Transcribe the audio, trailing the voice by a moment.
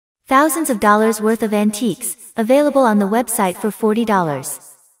thousands of dollars worth of antiques, available on the website for $40.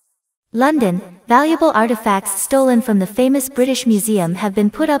 London, valuable artifacts stolen from the famous British Museum have been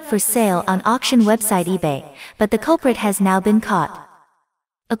put up for sale on auction website eBay, but the culprit has now been caught.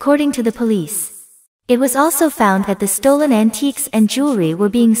 According to the police, it was also found that the stolen antiques and jewelry were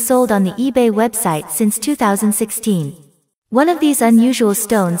being sold on the eBay website since 2016. One of these unusual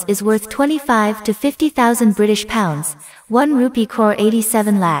stones is worth 25 to 50,000 British pounds, 1 rupee crore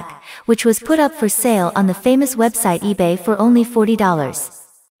 87 lakh, which was put up for sale on the famous website eBay for only $40.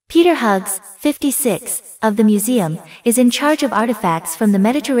 Peter Huggs, 56, of the museum, is in charge of artifacts from the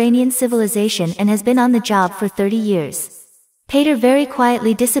Mediterranean civilization and has been on the job for 30 years. Peter very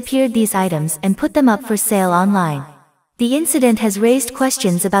quietly disappeared these items and put them up for sale online. The incident has raised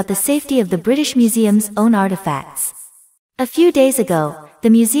questions about the safety of the British Museum's own artifacts. A few days ago, the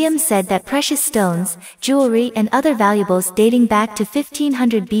museum said that precious stones, jewelry and other valuables dating back to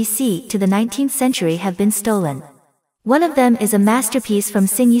 1500 BC to the 19th century have been stolen. One of them is a masterpiece from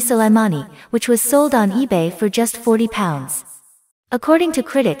Singhi-Sulaimani, which was sold on eBay for just £40. According to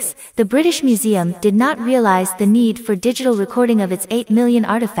critics, the British Museum did not realize the need for digital recording of its 8 million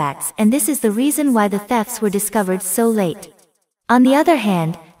artifacts, and this is the reason why the thefts were discovered so late. On the other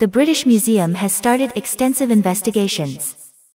hand, the British Museum has started extensive investigations.